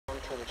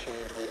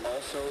change, we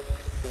also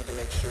need to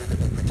make sure that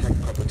we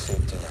protect public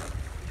safety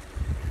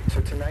now.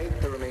 So tonight,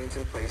 there remains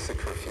in place a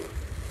curfew.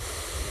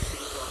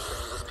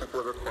 Los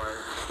people are required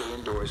to stay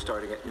indoors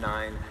starting at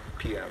 9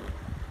 p.m.,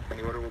 and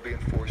the order will be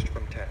enforced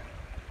from 10.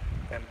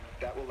 And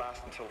that will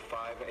last until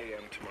 5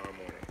 a.m. tomorrow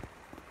morning.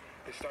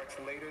 It starts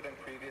later than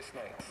previous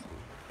nights,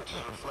 which is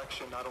a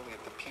reflection not only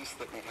of the peace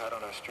that we've had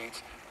on our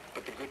streets,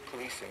 but the good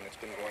policing that's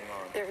been going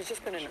on. There has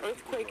just been an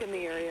earthquake in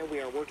the area. We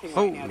are working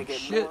right now to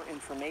get more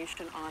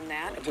information on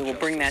that. We will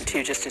bring that to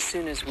you just as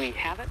soon as we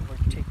have it. We'll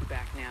take you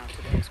back now to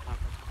the news conference.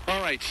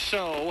 All right,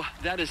 so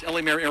that is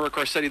LA Mayor Eric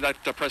Garcetti.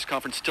 That press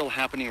conference still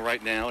happening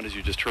right now, and as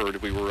you just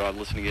heard, we were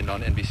listening in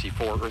on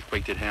NBC4.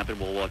 Earthquake did happen.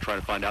 We'll try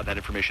to find out that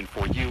information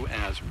for you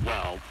as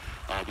well.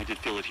 We did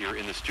feel it here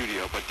in the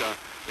studio, but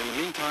in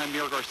the meantime,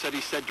 Mayor Garcetti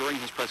said during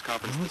his press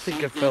conference I don't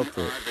think I felt it.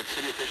 that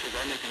city officials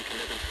are making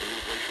commitments to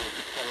move racial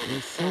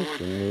equality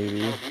Something,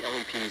 maybe.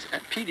 the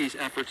LAPD's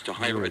efforts to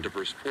hire a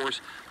diverse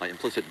force,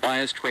 implicit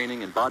bias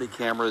training and body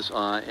cameras,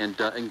 and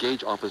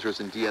engage officers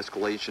in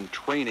de-escalation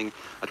training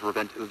to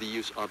prevent the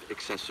use of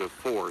excessive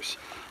force.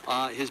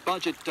 His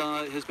budget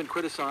has been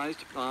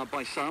criticized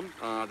by some.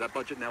 That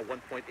budget now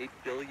 $1.8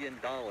 billion.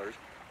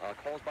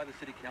 Calls by the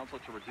city council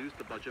to reduce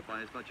the budget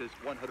by as much as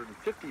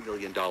 $150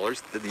 million,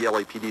 the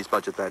LAPD's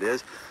budget that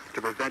is,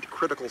 to prevent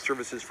critical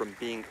services from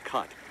being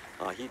cut.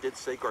 He did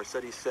say,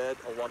 Garcetti said,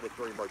 along with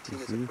Mary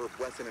Martinez and Herb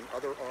Wesson and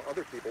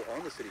other people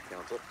on the city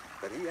council,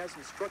 that he has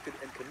instructed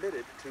and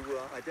committed to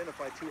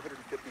identify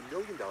 $250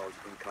 million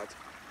in cuts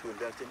to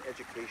invest in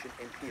education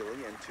and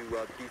healing and to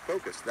be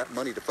focused. That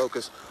money to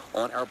focus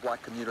on our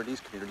black communities,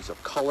 communities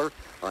of color,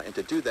 and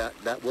to do that,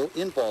 that will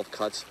involve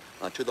cuts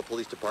to the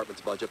police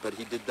department's budget, but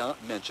he did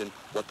not mention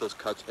what those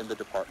cuts in the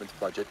department's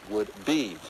budget would be.